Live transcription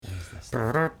What's this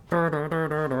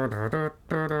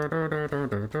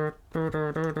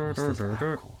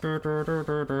app called?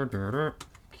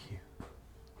 Cute.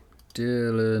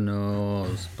 Dylan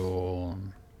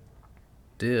Osborne.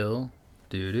 Dill.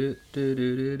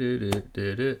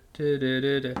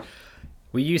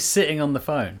 Were you sitting on the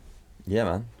phone? Yeah,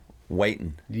 man.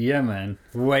 Waiting. Yeah, man.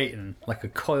 Waiting like a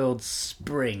coiled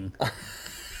spring.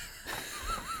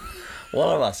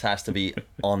 One of us has to be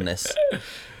on this.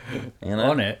 You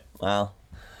know? On it? Well,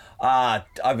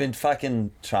 I've been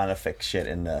fucking trying to fix shit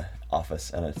in the office,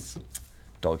 and it's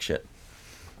dog shit.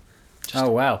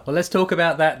 Oh, wow. Well, let's talk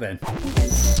about that then.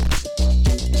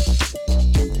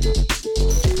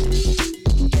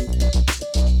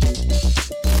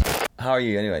 How are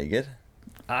you anyway? You good?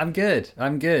 I'm good.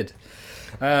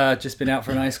 Just been out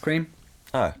for an ice cream.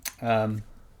 Oh. Um,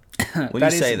 When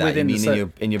you say that, you within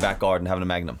mean in your back garden having a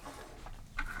Magnum?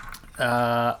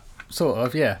 Sort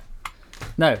of, yeah.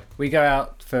 No, we go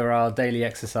out for our daily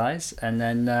exercise, and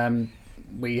then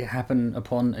we happen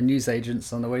upon a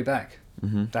newsagent's on the way back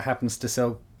that happens to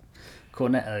sell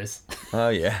cornettos. Oh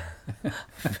yeah.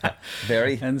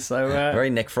 Very, And so,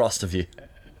 very Nick Frost of you.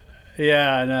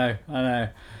 yeah, I know.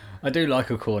 I do like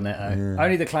a cornetto.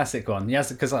 Only the classic one.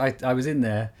 Yes, because I was in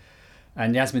there,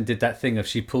 and Yasmin did that thing of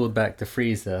she pulled back the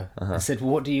freezer and said,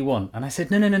 "What do you want?" And I said,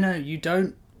 "No, you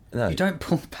don't." No. You don't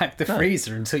pull back the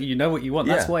freezer until you know what you want.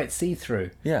 That's Yeah. why it's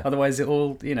see-through. Yeah. Otherwise, it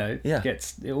all Yeah.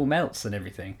 it all melts and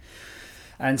everything.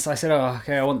 And so I said, "Oh,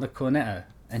 okay, I want the cornetto."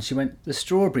 And she went, "The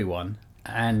strawberry one,"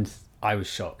 and I was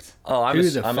shocked. Oh, Who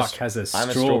the fuck has a I'm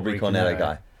a strawberry strawberry cornetto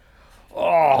guy. Oh,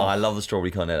 I love the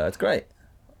strawberry cornetto. It's great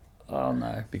Oh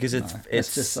no, because it's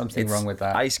There's just something wrong with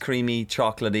that. Ice creamy,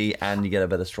 chocolatey, and you get a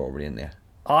bit of strawberry in there.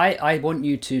 I want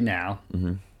you to now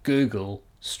Google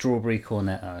strawberry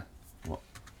cornetto. What?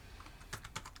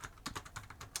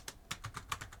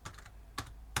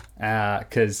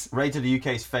 Because Rated the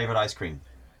UK's favourite ice cream.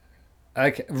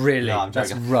 okay, really, No, I'm that's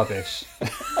joking. rubbish.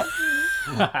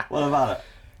 What about it?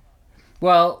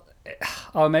 Well,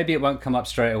 maybe it won't come up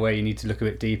straight away. You need to look a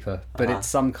bit deeper. But it's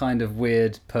some kind of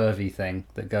weird pervy thing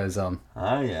that goes on.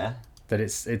 Oh yeah. That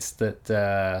it's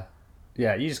that.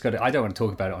 Yeah, you just got to. I don't want to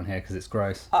talk about it on here because it's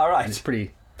gross. All right. And it's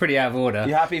pretty out of order.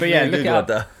 You happy for but me yeah, to look Google it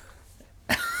it up.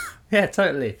 though? Yeah,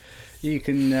 totally. You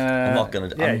can. I'm not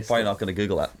gonna. Yeah, I'm probably not gonna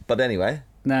Google that. But anyway,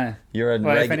 No. you're a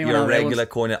Well, if anyone you're a out there regular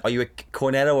cornet. Are you a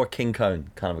cornetto or king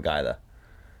cone kind of a guy though?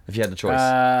 If you had the choice.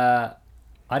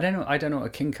 I don't know. I don't know what a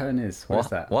king cone is. What is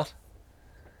that? What?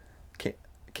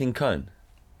 King cone.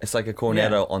 It's like a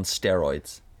cornetto on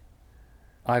steroids.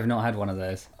 I've not had one of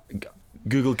those.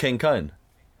 Google king cone.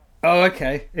 Oh,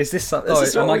 okay. Is this something? This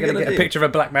is Am what I we're going to gonna get a do. picture of a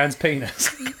black man's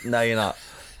penis? No, you're not.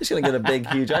 You're just gonna get a big,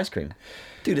 huge ice cream,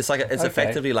 dude. It's like it's Okay.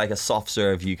 effectively like a soft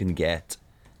serve you can get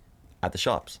at the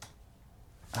shops.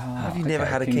 Have you never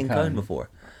had a king cone before?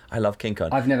 I love king cone.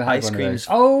 I've never had ice one of cream's those.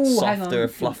 Oh, hang softer, on.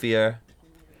 fluffier.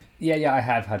 Yeah, I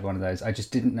have had one of those. I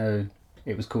just didn't know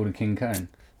it was called a king cone.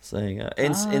 So you go.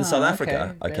 In South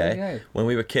Africa, okay, there you go. when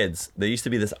we were kids, there used to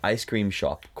be this ice cream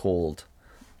shop called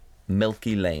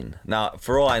Milky Lane. Now,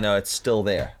 for all I know, it's still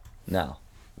there now.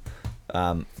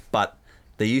 But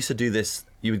they used to do this.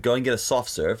 You would go and get a soft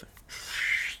serve.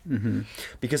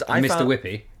 Because I Mr. found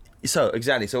Whippy. so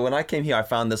exactly. So when I came here, I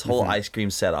found this whole ice cream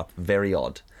setup very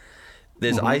odd.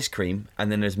 There's ice cream,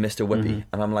 and then there's Mr. Whippy,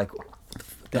 and I'm like, what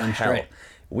the Damn hell? straight.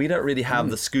 We don't really have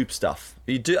the scoop stuff.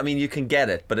 You do. I mean, you can get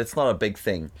it, but it's not a big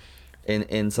thing.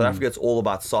 In South Africa, it's all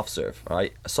about soft serve,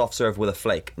 right? A soft serve with a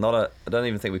flake. Not a. I don't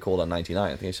even think we call it a 99.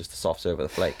 I think it's just a soft serve with a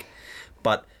flake.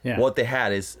 But Yeah. what they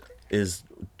had is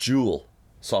dual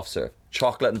soft serve,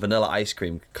 chocolate and vanilla ice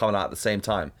cream coming out at the same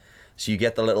time. So you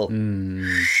get the little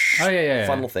Oh, yeah.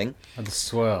 funnel thing. Oh, the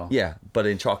swirl. Yeah, but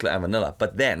in chocolate and vanilla.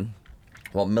 But then,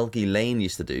 what Milky Lane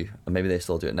used to do, and maybe they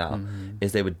still do it now,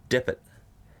 is they would dip it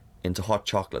into hot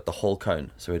chocolate, the whole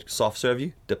cone. So it would soft serve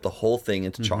you, dip the whole thing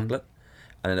into chocolate,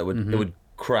 and then it would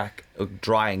crack, it would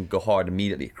dry and go hard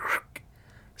immediately.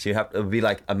 So it would be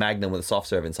like a Magnum with a soft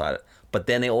serve inside it. But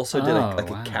then they also did Oh, a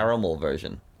wow. caramel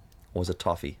version, or was it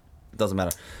toffee? It doesn't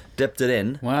matter. Dipped it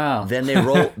in. Wow. Then they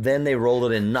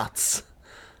rolled it in nuts.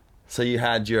 So you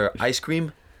had your ice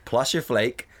cream plus your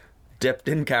flake, dipped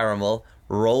in caramel,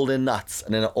 rolled in nuts,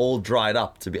 and then it all dried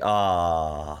up to be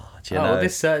do you know, well,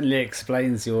 this certainly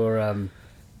explains your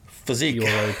physique.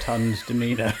 rotund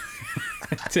demeanour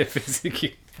to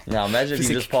physique. Now imagine if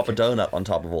you just pop a donut on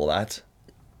top of all that.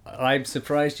 I'm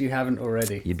surprised you haven't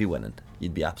already. You'd be winning.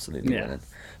 You'd be absolutely Yeah. winning.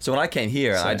 So when I came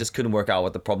here, So- I just couldn't work out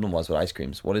what the problem was with ice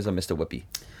creams. What is a Mr. Whippy?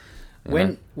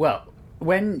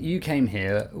 When you came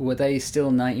here, were they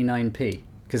still 99p?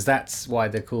 Because that's why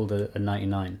they're called a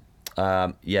 99.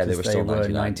 Yeah, they were still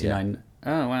 99.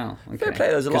 Yeah. Oh wow. Okay. Fair play.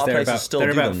 There's a lot of places still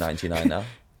do them 99 now.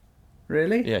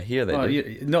 Really? Yeah, here they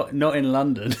do. Not in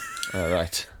London. Oh,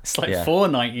 right. It's like Yeah.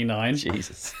 $4.99.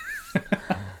 Jesus.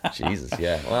 Jesus,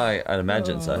 yeah. Well, I'd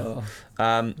imagine so.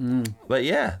 But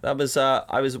yeah, that was.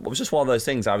 It was just one of those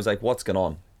things. I was like, what's going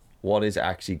on? What is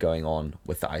actually going on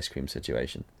with the ice cream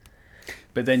situation?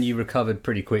 But then you recovered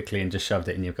pretty quickly and just shoved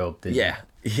it in your gob, didn't you?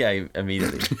 Yeah,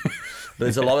 immediately.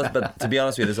 But to be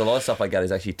honest with you, there's a lot of stuff like that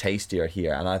is actually tastier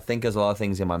here, and I think there's a lot of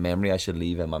things in my memory I should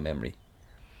leave in my memory.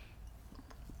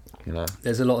 You know,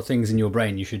 There's a lot of things in your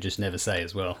brain you should just never say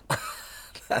as well.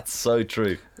 that's so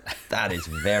true. That is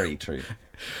very true.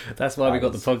 That's why we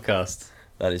got the podcast.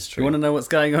 That is true. You want to know what's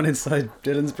going on inside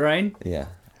Dylan's brain? Yeah,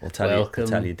 we'll tell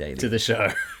Welcome you daily. to the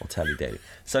show. We'll tell you daily.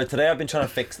 So today I've been trying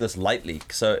to fix this light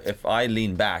leak. So if I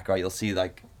lean back, right, you'll see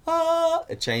like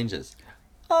it changes.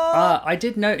 I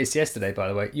did notice yesterday, by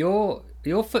the way, your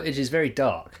footage is very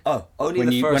dark. Oh, only When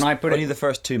the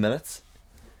first 2 minutes.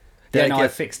 I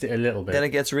fixed it a little bit. Then it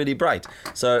gets really bright.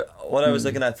 So what I was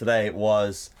looking at today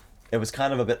was, it was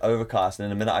kind of a bit overcast, and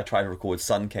in a minute I tried to record,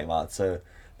 sun came out. So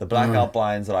the blackout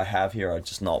blinds that I have here are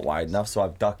just not wide enough, so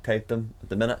I've duct taped them at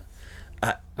the minute.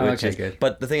 Good.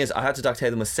 But the thing is, I had to duct tape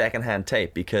them with secondhand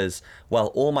tape because, well,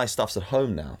 all my stuff's at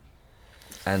home now.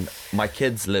 And my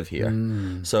kids live here.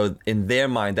 So in their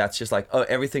mind, that's just like, oh,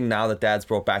 everything now that Dad's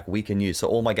brought back, we can use. So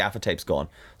all my gaffer tape's gone.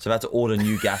 So I've had to order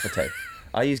new gaffer tape.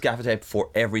 I use gaffer tape for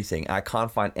everything. I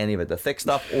can't find any of it. The thick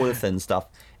stuff or the thin stuff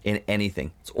in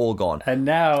anything. It's all gone. And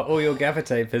now all your gaffer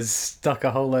tape has stuck a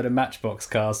whole load of Matchbox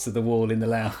cars to the wall in the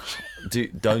lounge.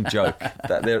 Don't joke.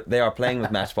 They are playing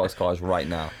with Matchbox cars right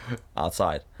now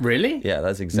outside. Really? Yeah,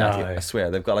 that's exactly. No. I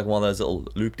swear. They've got like one of those little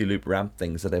loop-de-loop ramp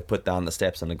things that they've put down the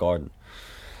steps in the garden.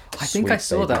 I think I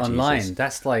saw that online. Jesus.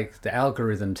 That's like the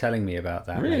algorithm telling me about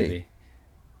that. Really? Maybe.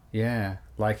 Yeah,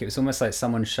 like it was almost like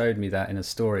someone showed me that in a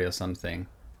story or something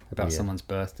about someone's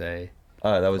birthday.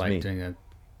 Oh, that was like me. Doing a...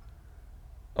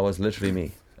 Oh, it's literally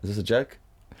me. Is this a joke?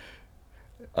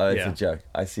 Oh, it's Yeah. a joke.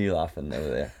 I see you laughing over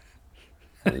there.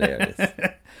 Hilarious.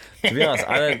 To be honest,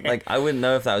 I wouldn't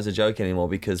know if that was a joke anymore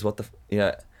because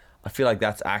I feel like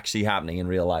that's actually happening in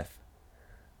real life.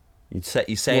 You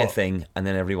say a What? thing and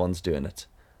then everyone's doing it.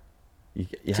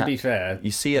 To be fair,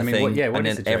 you see a I mean, thing what and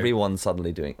is then a joke? everyone's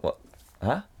suddenly doing what?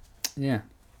 Huh? Yeah.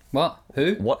 What?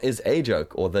 Who? What is a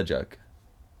joke or the joke?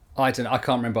 I don't know. I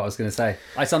can't remember what I was going to say.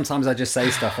 Sometimes I just say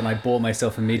stuff and I bore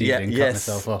myself immediately and cut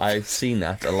myself off. I've seen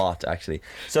that a lot actually.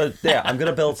 So I'm going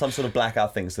to build some sort of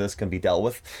blackout thing so this can be dealt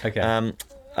with. Okay.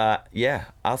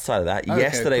 Outside of that, Okay,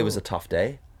 yesterday was cool. a tough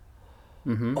day.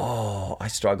 Mm-hmm. Oh, I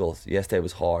struggled. Yesterday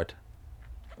was hard.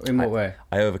 In what way?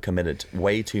 I overcommitted.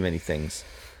 Way too many things.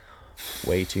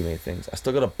 I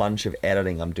still got a bunch of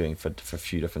editing I'm doing for a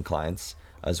few different clients,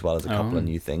 as well as a couple of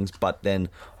new things. But then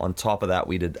on top of that,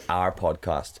 we did our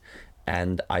podcast,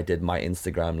 and I did my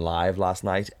Instagram live last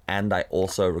night, and I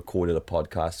also recorded a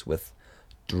podcast with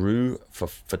Drew for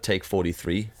Take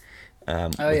 43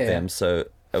 with them. So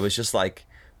it was just like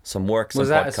some work. Was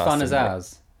that as fun as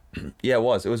ours? Yeah, it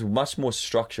was. It was much more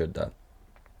structured though.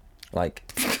 Like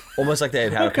almost like they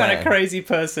had a What plan. kind of crazy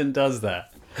person does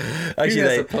that? Actually,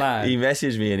 has a plan? he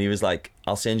messaged me and he was like,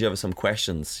 I'll send you over some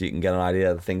questions so you can get an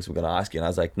idea of the things we're going to ask you. And I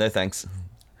was like, no thanks.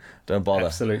 Don't bother.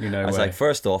 Absolutely no I was way. like,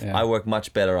 first off, Yeah. I work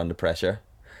much better under pressure.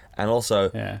 And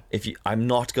also, I'm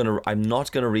not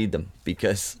gonna read them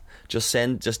because just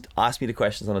ask me the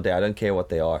questions on a day. I don't care what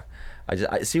they are.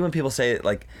 I see when people say it,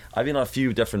 like I've been on a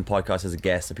few different podcasts as a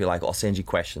guest and people are like, I'll send you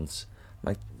questions.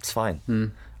 I'm like, it's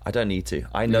fine. I don't need to.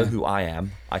 I know who I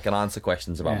am. I can answer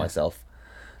questions about myself.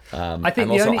 I think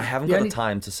and also, I haven't got the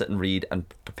time to sit and read and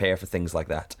prepare for things like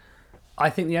that. I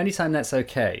think the only time that's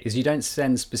okay is you don't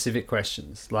send specific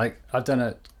questions. Like I've done I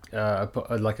did a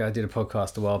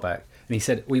podcast a while back, and he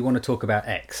said we want to talk about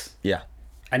X, Yeah.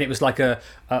 and it was like a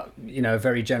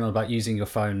very general about using your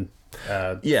phone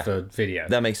for video.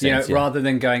 That makes sense, yeah. Rather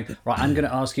than going right, I'm going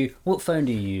to ask you what phone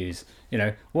do you use?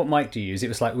 What mic do you use? It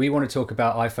was like we want to talk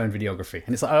about iPhone videography,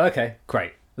 and it's like, oh, okay,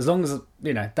 great. As long as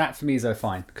that for me is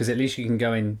fine because at least you can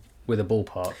go in with a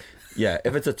ballpark. Yeah,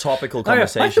 if it's a topical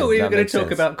conversation. I thought we were going to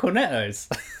talk about cornettos.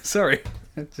 Sorry,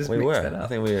 just we mixed were. that up. I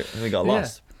think we got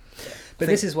lost. But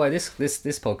this is why this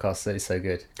podcast is so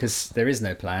good because there is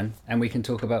no plan and we can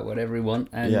talk about whatever we want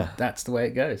and that's the way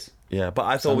it goes. Yeah, but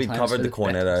I thought we Sometimes covered the for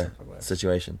the better, Cornetto sometimes for the worse.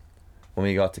 situation when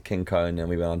we got to King Cone and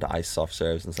we went on to ice soft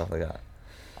serves and stuff like that.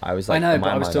 I was like, I know, in but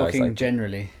my I was mind, talking like,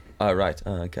 generally. Oh right.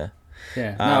 Oh okay.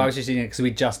 Yeah. No, I was just using it because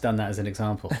we'd just done that as an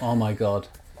example. Oh my god.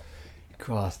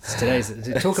 God,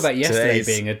 talk about yesterday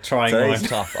being a trying one. Today's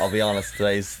tough. I'll be honest.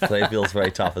 Today feels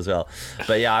very tough as well.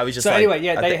 But yeah, I was just. So like, anyway,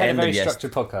 yeah, at they the had a end very of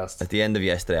structured podcast. At the end of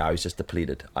yesterday, I was just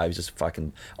depleted. I was just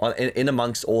fucking in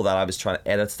amongst all that. I was trying to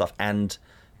edit stuff and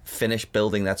finish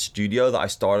building that studio that I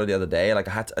started the other day. Like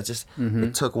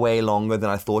it took way longer than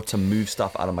I thought to move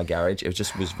stuff out of my garage. It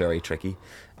just was very tricky.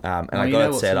 And I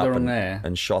got it set up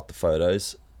and shot the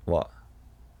photos. What?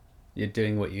 You're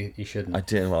doing what you shouldn't. I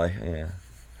did. Well, yeah.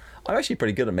 I'm actually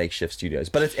pretty good at makeshift studios,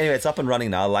 but it's up and running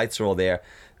now. Lights are all there.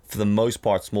 For the most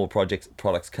part, small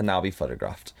products can now be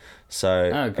photographed.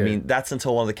 So I mean, that's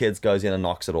until one of the kids goes in and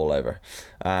knocks it all over.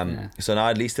 So now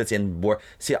at least it's in work.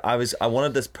 See, I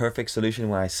wanted this perfect solution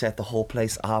where I set the whole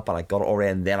place up and I got it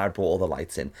already, and then I brought all the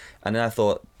lights in. And then I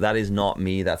thought, that is not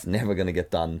me. That's never going to get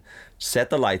done.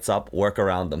 Set the lights up, work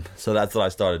around them. So that's what I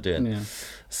started doing. Yeah.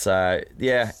 So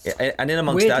yeah, and in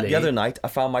amongst that, the other night I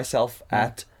found myself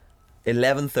at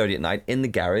 11:30 at night in the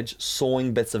garage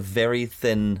sawing bits of very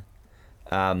thin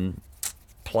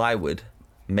plywood,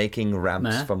 making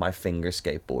ramps for my finger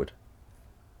skateboard.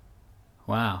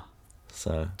 Wow.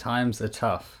 So times are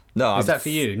tough. No, is that for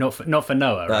you? Not for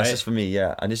Noah, right? That's just for me.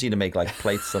 Yeah, I just need to make like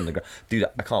plates on the ground. Dude,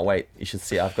 I can't wait. You should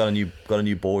see. I've got a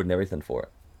new board and everything for it.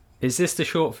 Is this the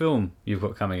short film you've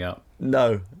got coming up?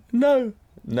 No.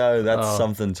 That's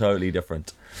something totally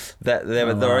different.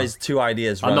 There is two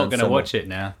ideas. I'm not going to watch it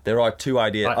now. There are two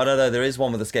ideas. No, there is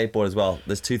one with a skateboard as well.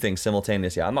 There's two things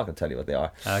simultaneously. I'm not going to tell you what they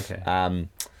are. Okay.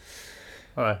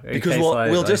 All right, because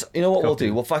we'll just, you know what we'll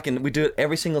do? We do it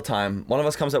every single time. One of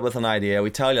us comes up with an idea, we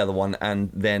tell the other one,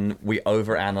 and then we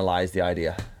overanalyze the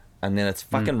idea. And then it's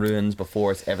fucking ruins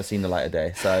before it's ever seen the light of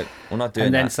day. So we're not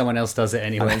doing that. And then someone else does it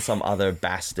anyway. And then some other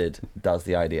bastard does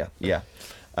the idea. Yeah.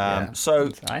 So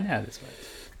I know how this works.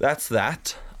 That's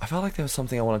that. I felt like there was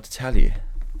something I wanted to tell you.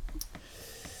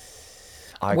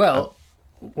 While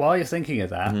you're thinking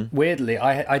of that, weirdly,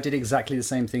 I did exactly the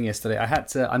same thing yesterday.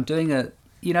 I'm doing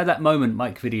that Moment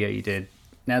Mike video you did.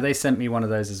 Now they sent me one of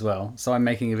those as well, so I'm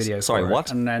making a video. Sorry,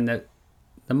 what? And then not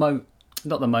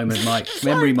the Moment Mike,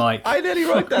 Memory Mike. I nearly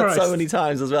wrote that so many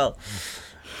times as well.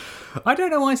 I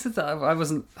don't know why I said that. I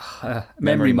wasn't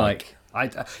Memory Mike. When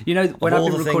I've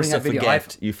been recording that video,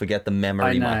 you forget the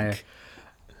Memory Mike.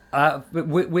 But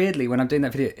weirdly, when I'm doing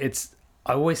that video,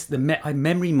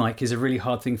 Memory Mike is a really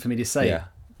hard thing for me to say. Yeah,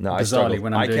 no, bizarrely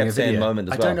when I'm doing a video. Moment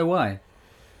as well. I don't know why.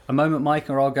 A Moment Mike,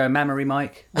 or I'll go Memory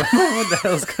Mike. What the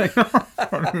hell's going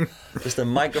on? Just a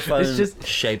microphone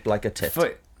shaped like a tit.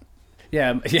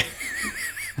 Yeah.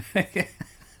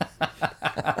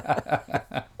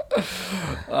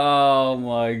 Oh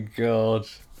my god.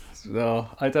 No,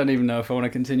 I don't even know if I want to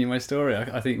continue my story.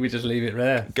 I think we just leave it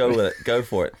there. Go with it. Go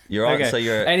for it. You're on. Okay. So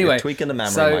you're tweaking the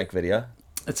Memory Mike video.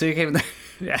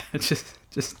 Just.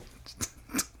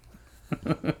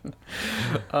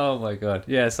 Oh my god.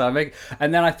 Yeah. So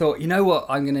and then I thought, you know what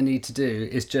I'm going to need to do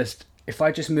is if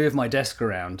I just move my desk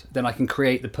around, then I can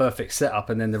create the perfect setup,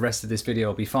 and then the rest of this video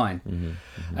will be fine.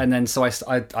 And then so I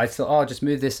thought, I'll just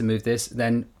move this and move this.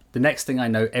 Then the next thing I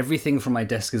know, everything from my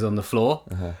desk is on the floor.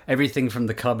 Everything from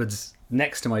the cupboards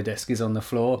next to my desk is on the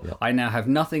floor. Yep. I now have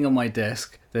nothing on my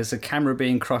desk. There's a camera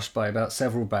being crushed by about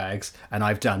several bags, and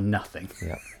I've done nothing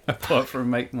apart from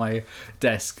make my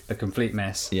desk a complete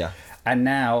mess. Yeah. And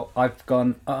now I've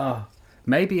gone,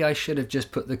 maybe I should have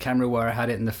just put the camera where I had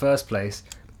it in the first place,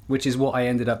 which is what I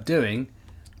ended up doing,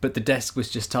 but the desk was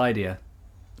just tidier.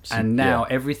 And now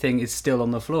everything is still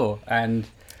on the floor. And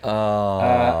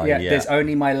there's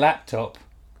only my laptop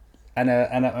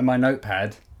and my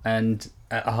notepad and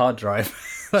a hard drive.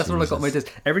 That's all I got on my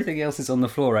desk. Everything else is on the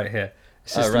floor right here.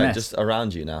 It's just a mess. Just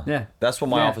around you now. Yeah, that's what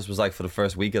my office was like for the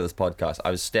first week of this podcast.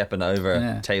 I was stepping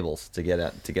over tables to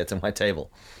get to my table.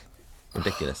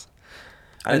 Ridiculous.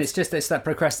 And it's that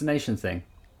procrastination thing,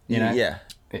 you know. Yeah,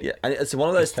 and it's one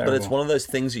of those, but it's one of those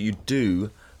things that you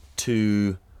do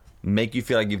to make you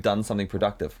feel like you've done something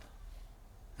productive.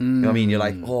 You know what I mean? You're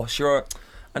like, oh, sure,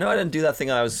 I know I didn't do that thing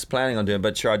I was planning on doing,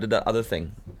 but sure, I did that other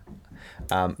thing.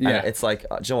 And it's like,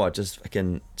 do you know what? Just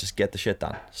get the shit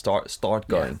done. Start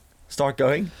going. Yeah. Start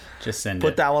going. Just send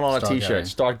Put that one on a t-shirt.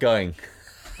 Start going.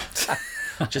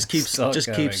 just keep start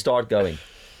going.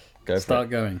 Start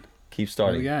going. Keep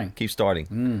starting. Going. Keep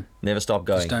starting. Never stop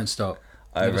going. Just don't stop.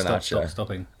 Over Never and stop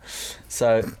stopping.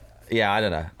 So, yeah, I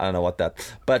don't know what that.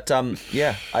 But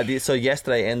I did. So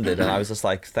yesterday ended, and I was just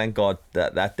like, thank God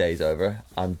that day's over.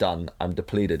 I'm done. I'm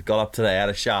depleted. Got up today, had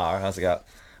a shower. I was like,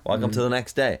 welcome to the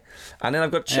next day. And then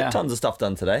I've got tons of stuff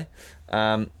done today.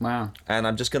 Wow. And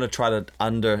I'm just gonna try to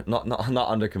not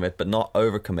undercommit, but not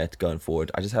overcommit going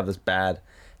forward. I just have this bad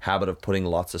habit of putting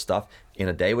lots of stuff in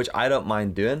a day, which I don't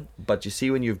mind doing. But you see,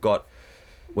 when you've got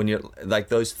when you're like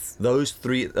those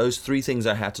three things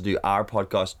I had to do, our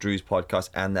podcast, Drew's podcast,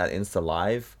 and that Insta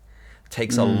Live,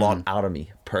 takes a lot out of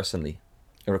me personally.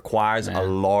 It requires a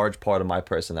large part of my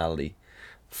personality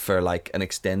for like an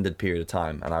extended period of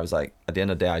time. And I was like, at the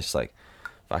end of the day, I was just like,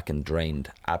 fucking drained,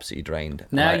 absolutely drained.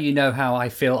 Now you know how I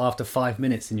feel after 5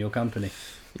 minutes in your company.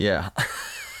 Yeah.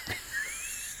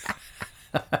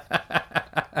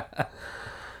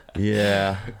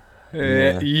 Yeah.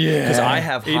 Because I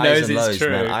have highs and lows,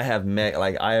 man. I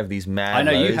have these mad. I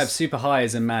know lows. you have super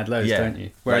highs and mad lows, don't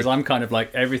you? Whereas I'm kind of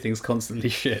like everything's constantly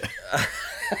shit.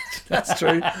 That's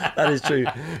true. That is true.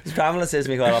 Pamela says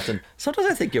to me quite often, sometimes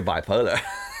I think you're bipolar.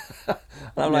 And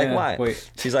I'm like, why?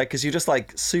 Wait. She's like, because you're just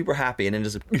like super happy and then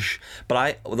just.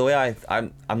 But the way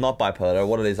I'm not bipolar.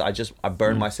 What it is, I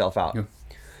burn myself out. Yeah.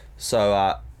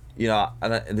 So you know,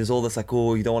 and there's all this like,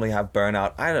 oh, you don't want to have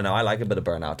burnout. I don't know. I like a bit of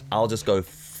burnout. I'll just go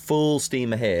full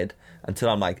steam ahead until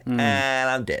I'm like, and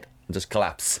I'm dead, and just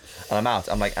collapse, and I'm out.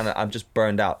 I'm like, and I'm just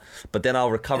burned out. But then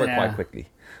I'll recover quite quickly.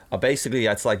 Basically,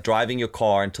 it's like driving your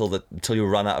car until you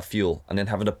run out of fuel, and then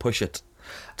having to push it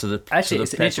to the petrol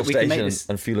station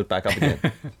and fuel it back up again.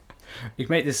 You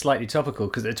can make this slightly topical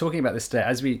because they're talking about this today.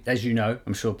 As you know,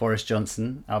 I'm sure Boris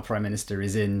Johnson, our Prime Minister,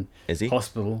 is in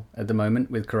hospital at the moment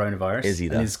with coronavirus. Is he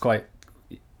though? And he's quite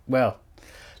well.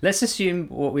 Let's assume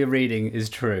what we're reading is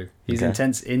true. He's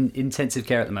in intensive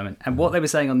care at the moment. And what they were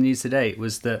saying on the news today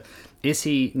was that is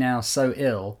he now so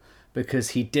ill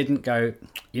because he didn't go,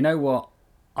 you know what,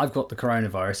 I've got the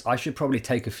coronavirus. I should probably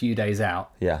take a few days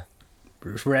out. Yeah.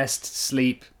 Rest,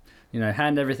 sleep,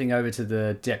 hand everything over to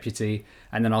the deputy,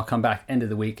 and then I'll come back end of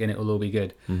the week and it will all be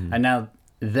good. Mm-hmm. And now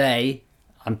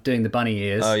I'm doing the bunny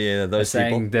ears. Oh yeah, those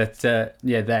saying people. That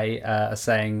they are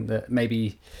saying that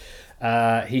maybe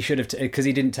he should have because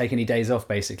he didn't take any days off.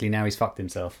 Basically, now he's fucked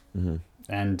himself,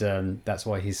 and that's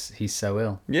why he's so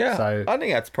ill. Yeah, so I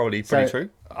think that's probably pretty true.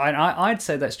 I'd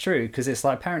say that's true because it's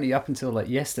like apparently up until like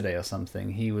yesterday or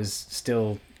something, he was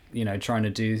still trying to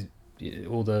do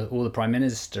all the prime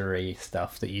minister-y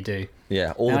stuff that you do.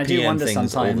 Yeah, all the PM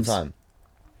things all the time.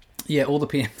 Yeah, all the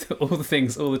PM, all the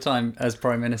things all the time as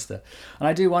prime minister. And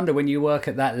I do wonder when you work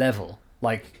at that level,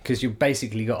 like because you've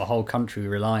basically got a whole country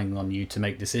relying on you to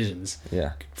make decisions.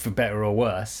 Yeah. For better or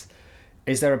worse,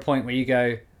 is there a point where you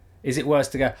go, is it worse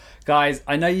to go, guys?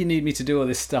 I know you need me to do all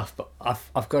this stuff, but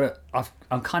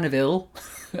I'm kind of ill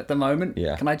at the moment.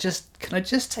 Yeah. Can I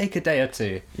just take a day or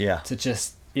two? Yeah. To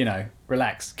just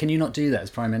relax. Can you not do that as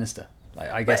prime minister? Like,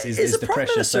 I guess is the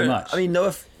pressure so much? I mean,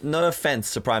 no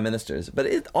offense to prime ministers, but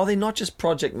are they not just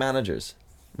project managers?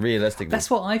 Realistically, that's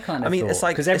what I kind of. I mean, thought, it's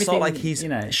like it's not like he's.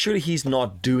 Surely he's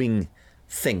not doing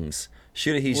things.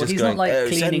 Surely he's just going,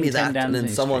 send me that, and then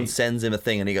someone sends him a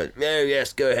thing, and he goes, oh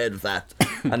yes, go ahead with that,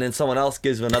 and then someone else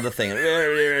gives him another thing, and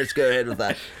yes, go ahead with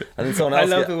that, and then someone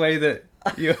else. I love the way that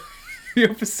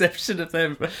your perception of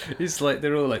them is like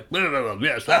they're all like,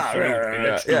 yes, absolutely,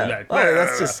 let's do that.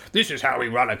 That's just this is how we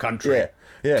run a country.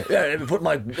 Yeah. Let me put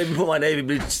my navy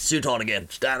blue suit on again.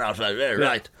 Stand out,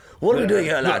 right? What are we doing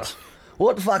here, lads?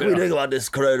 What the fuck are we doing about this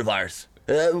coronavirus?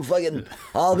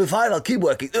 I'll be fine. I'll keep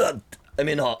working. I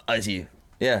mean, I see.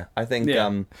 Yeah, I think.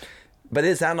 Yeah. But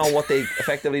is that not what they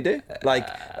effectively do? Like,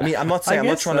 I mean, I'm not saying I'm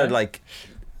not trying to like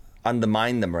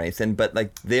undermine them or anything, but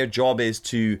like their job is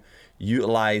to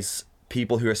utilize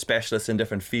people who are specialists in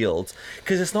different fields,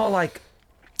 because it's not like,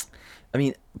 I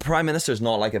mean, prime minister is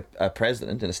not like a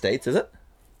president in the States, is it?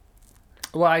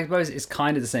 Well, I suppose it's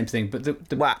kind of the same thing, but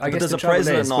I guess does the a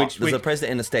president is, does a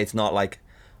president in the States not like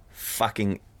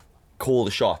fucking call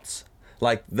the shots?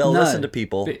 Like they'll listen to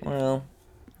people. Well,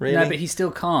 really? No, but he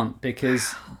still can't,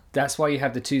 because that's why you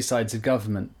have the two sides of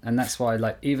government, and that's why,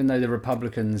 like, even though the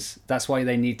Republicans, that's why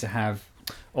they need to have,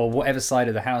 or whatever side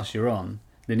of the house you're on,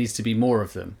 there needs to be more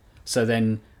of them. So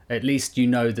then at least you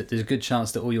know that there's a good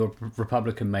chance that all your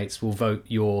Republican mates will vote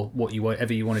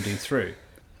whatever you want to do through.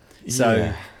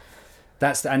 So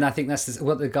and I think that's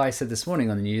what the guy said this morning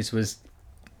on the news was,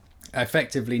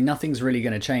 effectively nothing's really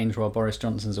going to change while Boris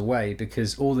Johnson's away,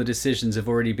 because all the decisions have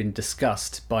already been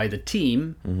discussed by the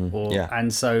team,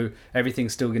 and so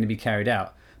everything's still going to be carried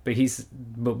out. But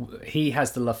he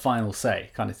has the final say,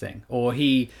 kind of thing, or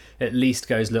he at least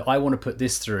goes, look, I want to put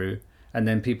this through, and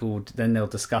then they'll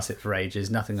discuss it for ages.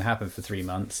 Nothing will happen for 3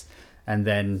 months, and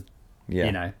then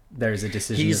there is a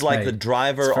decision. He's like the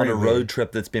driver on a road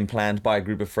trip that's been planned by a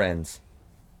group of friends.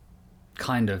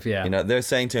 Kind of, yeah. They're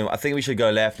saying to him, I think we should go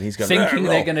left, and he's going, thinking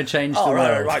they're going to change the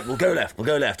world. Right, we'll go left.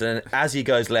 And then as he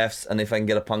goes left, and if I can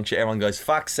get a puncture, everyone goes,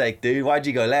 fuck's sake, dude, why'd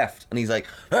you go left? And he's like,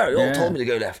 you all told me to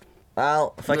go left.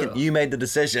 Well, you made the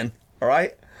decision, all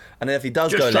right? And then if he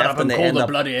does just go shut left, up and then call they end the up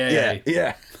bloody AA.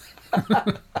 Yeah.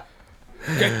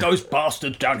 Get those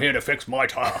bastards down here to fix my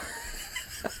tire.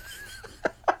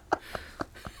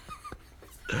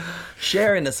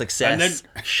 Sharing the success,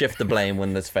 shift the blame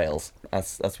when this fails.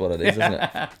 That's what it is, isn't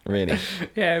it? Really.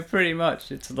 Yeah, pretty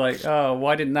much. It's like, oh,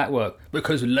 why didn't that work?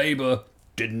 Because Labour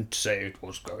didn't say it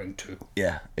was going to.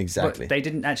 Yeah, exactly. But they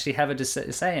didn't actually have a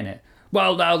say in it.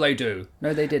 Well, now they do.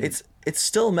 No, they didn't. It's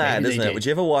still mad, Maybe isn't they it? did. Would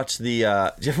you ever watch did you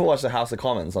ever watch the House of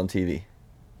Commons on TV?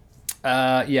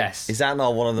 Yes. Is that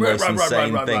not one of the most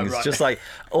insane things? Just like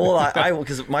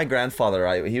because my grandfather,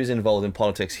 right, he was involved in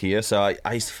politics here, so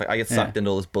I get sucked into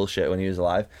all this bullshit when he was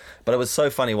alive. But it was so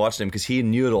funny watching him because he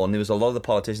knew it all, and there was a lot of the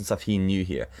politician stuff he knew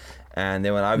here. And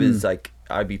then when I was like,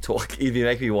 he'd be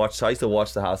making me watch. So I used to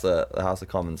watch the House of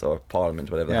Commons or Parliament,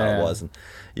 whatever the hell it was, and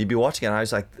you'd be watching it, and I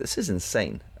was like, this is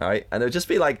insane, all right? And it would just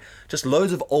be like just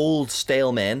loads of old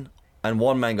stale men. And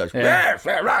one man goes, rah,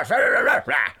 rah, rah, rah, rah,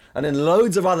 rah. And then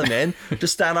loads of other men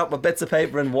just stand up with bits of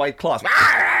paper and white cloth.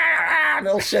 And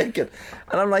they'll shake it.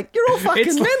 And I'm like, you're all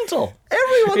fucking mental.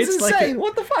 Everyone's insane.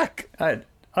 What the fuck? I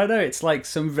know, it's like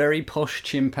some very posh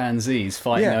chimpanzees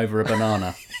fighting over a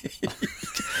banana.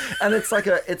 And it's like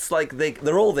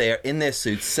they're all there in their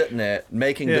suits, sitting there,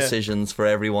 making decisions for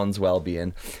everyone's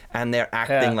well-being. And they're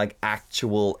acting like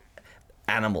actual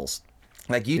animals.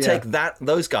 Like you take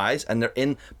those guys and they're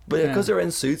in, but because they're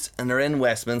in suits and they're in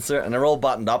Westminster and they're all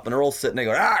buttoned up and they're all sitting there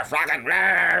going fucking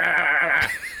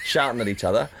shouting at each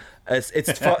other.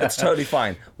 It's totally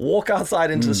fine. Walk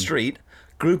outside into the street,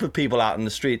 group of people out in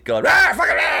the street going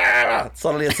fucking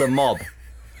suddenly it's a mob.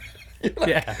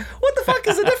 Like, what the fuck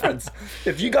is the difference?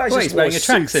 If you guys just he's wearing a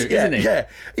tracksuit, isn't he? Yeah,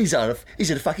 he's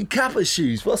in a fucking Kappa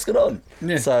shoes. What's going on?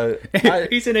 Yeah. So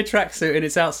he's in a tracksuit and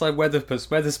it's outside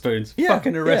Weatherspoons.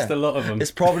 Fucking arrest a lot of them.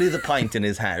 It's probably the pint in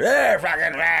his hand. I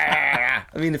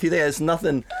mean, if you think there's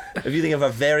nothing, if you think of a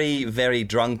very, very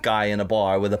drunk guy in a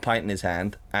bar with a pint in his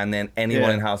hand, and then anyone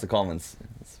in House of Commons,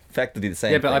 it's effectively the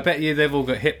same. Yeah, but thing. I bet you they've all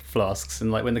got hip flasks,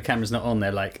 and like when the camera's not on,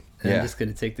 they're like, I'm just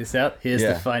going to take this out. Here's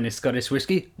the finest Scottish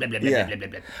whiskey. Blah, blah, blah, blah, blah, blah,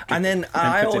 blah. And then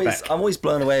I'm always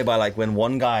blown away by like when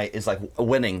one guy is like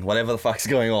winning whatever the fuck's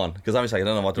going on, because I'm just like, I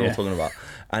don't know what they're all talking about.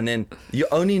 And then you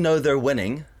only know they're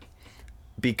winning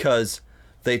because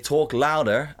they talk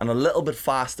louder and a little bit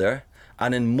faster,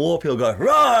 and then more people go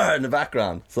roar in the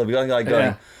background. So we got a guy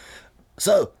going,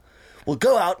 so we'll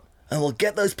go out and we'll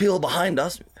get those people behind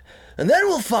us. And then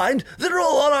we'll find that they're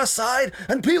all on our side,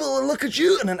 and people will look at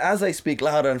you. And then as they speak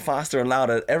louder and faster and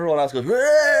louder, everyone else goes.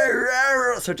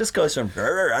 So it just goes from.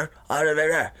 And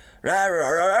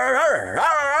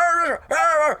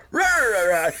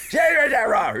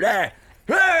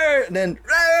then.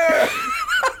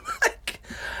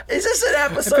 Is this an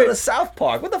episode of South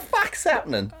Park? What the fuck's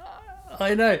happening?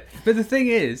 I know, but the thing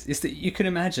is that you can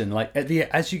imagine, like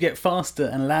as you get faster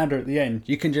and louder at the end,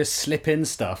 you can just slip in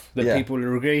stuff that people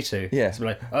will agree to. Yeah. So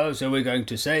like, so we're going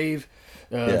to save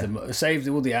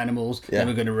all the animals, then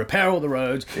we're going to repair all the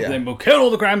roads, then we'll kill all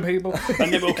the grand people,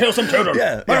 and then we'll kill some children.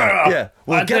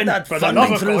 We'll and get that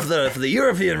funding through God, for the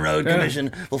European Road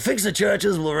Commission. We'll fix the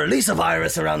churches. We'll release a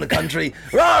virus around the country.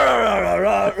 Greta,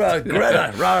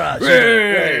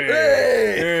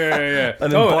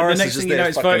 And then Boris the next thing you know,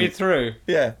 it's voted through.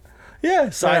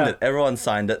 Signed it. Everyone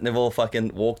signed it, and they've all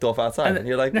fucking walked off outside. And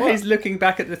you're like, what? He's looking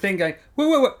back at the thing, going,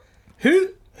 wait.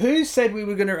 Who said we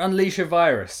were going to unleash a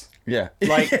virus? Yeah.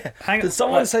 Like, did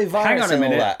someone say virus hang on a and all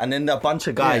minute. that? And then a bunch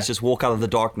of guys just walk out of the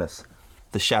darkness,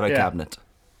 the shadow cabinet.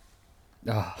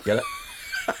 Oh. Get it?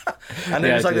 And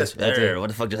then it's like this. I do. What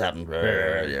the fuck just happened?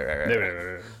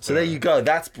 So there you go.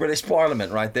 That's British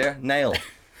Parliament right there. Nailed.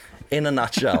 In a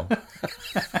nutshell.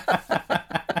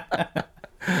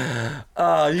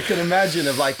 You can imagine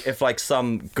if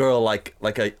some girl like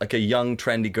a young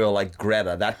trendy girl like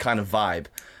Greta, that kind of vibe,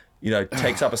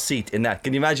 takes up a seat in that.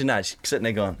 Can you imagine that? She's sitting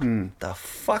there going, "The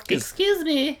fuck is? Excuse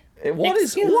me.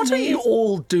 What are you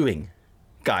all doing,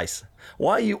 guys?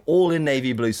 Why are you all in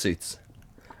navy blue suits?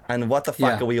 And what the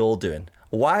fuck are we all doing?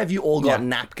 Why have you all got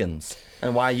napkins?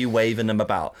 And why are you waving them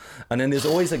about?" And then there'll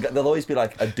always be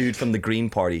like a dude from the Green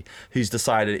Party who's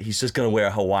decided he's just going to wear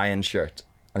a Hawaiian shirt,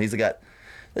 and he's like,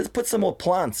 "Let's put some more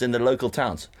plants in the local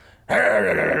towns."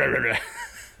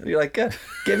 You're like,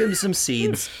 give him some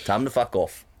seeds. Tell him to fuck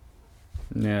off.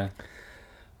 Yeah.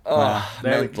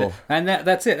 Mental. And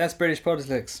that's it. That's British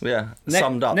politics. Yeah,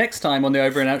 summed up. Next time on the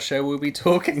Over and Out show, we'll be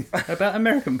talking about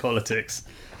American politics.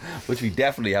 Which we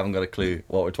definitely haven't got a clue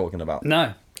what we're talking about.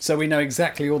 No. So we know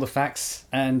exactly all the facts,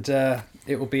 and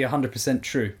it will be 100%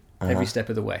 true every step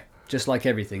of the way. Just like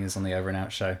everything is on the Over and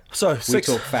Out show. So we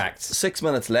talk facts. 6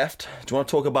 minutes left. Do you want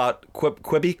to talk about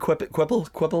Quibsy?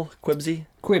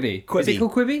 Quibi. Is it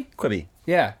called Quibi? Quibi.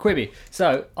 Yeah, Quibi.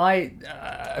 So I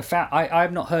found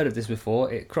I've not heard of this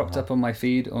before. It cropped up on my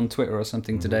feed on Twitter or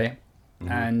something today,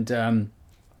 and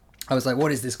I was like,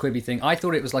 "What is this Quibi thing?" I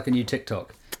thought it was like a new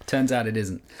TikTok. Turns out it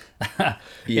isn't.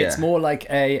 It's more like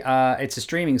it's a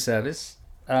streaming service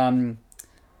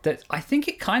that I think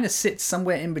it kind of sits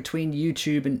somewhere in between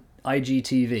YouTube and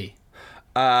IGTV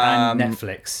and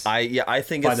Netflix. I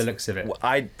think by the looks of it,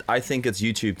 I think it's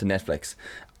YouTube to Netflix.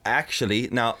 Actually,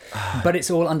 now, but it's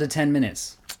all under 10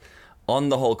 minutes. On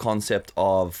the whole concept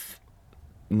of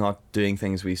not doing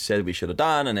things we said we should have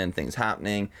done, and then things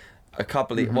happening. A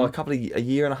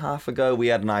year and a half ago, we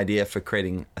had an idea for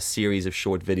creating a series of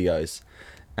short videos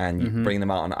and bring them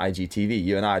out on IGTV.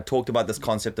 You and I had talked about this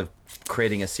concept of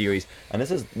creating a series, and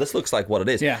this looks like what it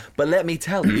is. Yeah. But let me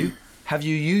tell you, have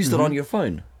you used it on your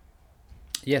phone?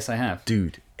 Yes, I have.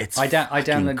 Dude, it's I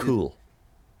downloaded cool.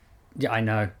 Yeah, I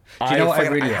know. Do you know what I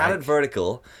really had like? it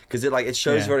vertical because it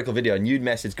shows vertical video, and you'd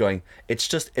message going,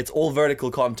 it's all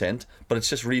vertical content, but it's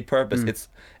just repurposed.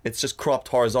 It's just cropped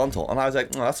horizontal. And I was like,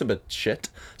 oh, that's a bit shit.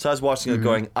 So I was watching it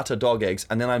going utter dog eggs,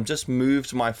 and then I just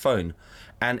moved my phone,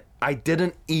 and I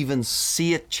didn't even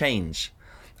see it change.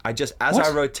 I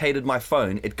rotated my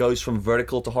phone, it goes from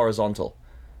vertical to horizontal.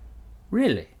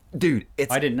 Really? Dude,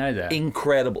 I didn't know that.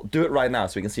 Incredible. Do it right now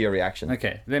so we can see your reaction.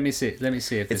 Okay, let me see if this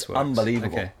works. It's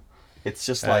unbelievable. Okay. It's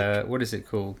just like... what is it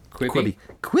called? Quibi?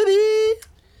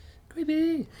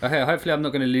 Quibi! Okay, hopefully I'm not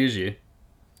going to lose you.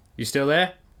 You still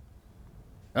there?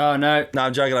 Oh, no. No,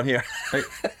 I'm joking, I'm here.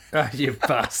 Oh, you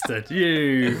bastard.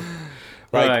 You.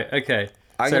 Like, right, okay.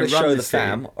 I'm going to show the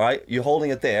fam, right? You're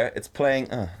holding it there. It's playing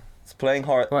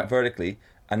vertically,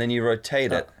 and then you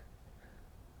rotate it.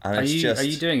 And are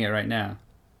you doing it right now?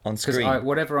 On screen. Because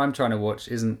whatever I'm trying to watch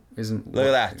isn't. Look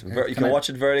at that. You can watch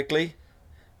it vertically,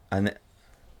 and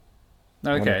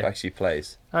when it actually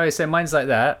plays. Oh, so mine's like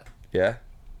that. Yeah.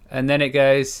 And then it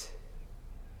goes.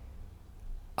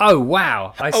 Oh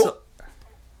wow!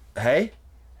 Hey.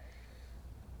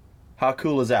 How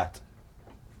cool is that?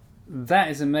 That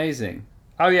is amazing.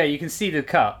 Oh yeah, you can see the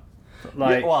cut.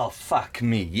 Like, yeah, well, fuck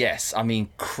me. Yes, I mean,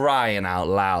 crying out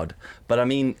loud. But I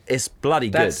mean, it's bloody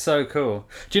good. That's so cool.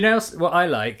 Do you know what I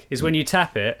like is when you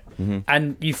tap it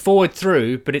and you forward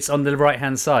through, but it's on the right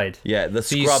hand side. Yeah, the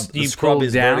So scrub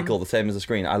is down. vertical, the same as the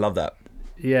screen. I love that.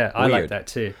 Yeah, I like that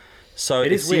too. So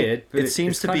it is weird. But it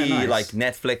seems to be nice. like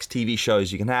Netflix TV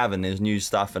shows you can have, and there's new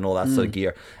stuff and all that sort of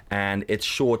gear. And it's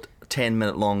short,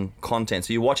 10-minute long content.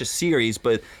 So you watch a series,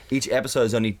 but each episode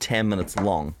is only 10 minutes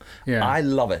long. Yeah. I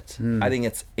love it. I think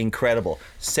it's incredible.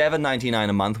 $7.99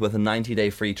 a month with a 90-day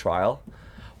free trial.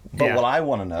 But what I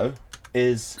want to know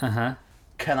is,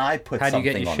 can I put something on it? How do you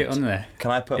get your shit on there?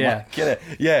 Can I put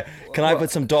Can I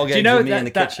put some dog eggs with me in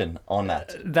the kitchen on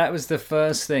that? That was the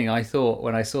first thing I thought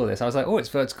when I saw this. I was like, oh, it's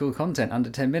vertical content under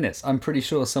 10 minutes. I'm pretty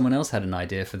sure someone else had an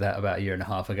idea for that about a year and a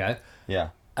half ago.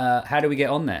 Yeah. How do we get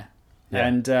on there? Yeah.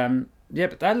 And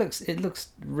but it looks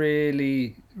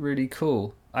really, really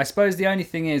cool. I suppose the only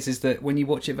thing is that when you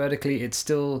watch it vertically, it's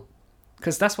still,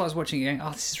 because that's what I was watching going, oh,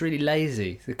 this is really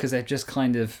lazy, because they've just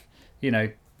kind of,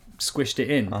 squished it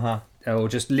in. Or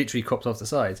just literally cropped off the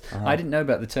sides. I didn't know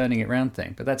about the turning it round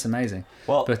thing, but that's amazing.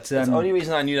 Well, but the only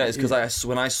reason I knew that is because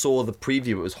when I saw the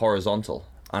preview, it was horizontal.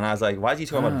 And I was like, why is he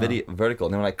talking about vertical?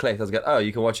 And then when I clicked, I was like, oh,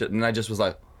 you can watch it. And I just was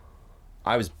like,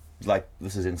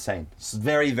 this is insane. It's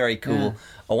very, very cool. Yeah.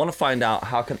 I want to find out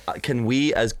how can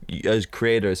we as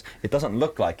creators, it doesn't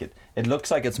look like it. It looks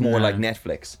like it's more like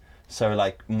Netflix. So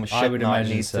like shit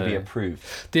needs to be approved.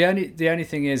 The only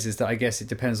thing is that I guess it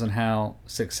depends on how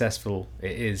successful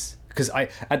it is. Because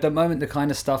at the moment, the kind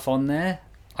of stuff on there,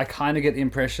 I kind of get the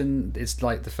impression it's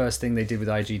like the first thing they did with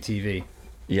IGTV.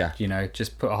 Yeah.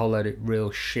 Just put a whole load of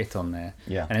real shit on there.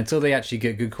 Yeah. And until they actually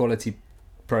get good quality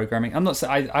programming, I'm not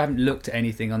saying I haven't looked at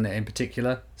anything on there in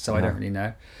particular, so I don't really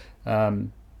know.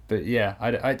 But yeah,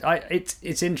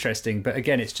 it's interesting. But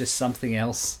again, it's just something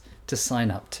else to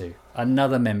sign up to,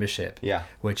 another membership. Yeah.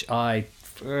 Which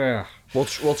We'll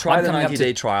try the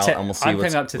 90-day trial and we'll see I'm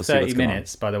coming up to 30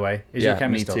 minutes, by the way. Is your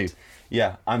camera stopped? Me too.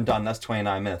 Yeah, I'm done. That's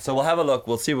 29 minutes. So we'll have a look.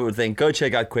 We'll see what we think. Go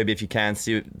check out Quibi if you can.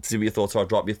 See what your thoughts are.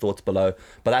 Drop your thoughts below.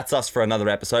 But that's us for another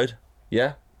episode.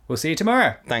 Yeah? We'll see you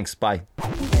tomorrow. Thanks. Bye.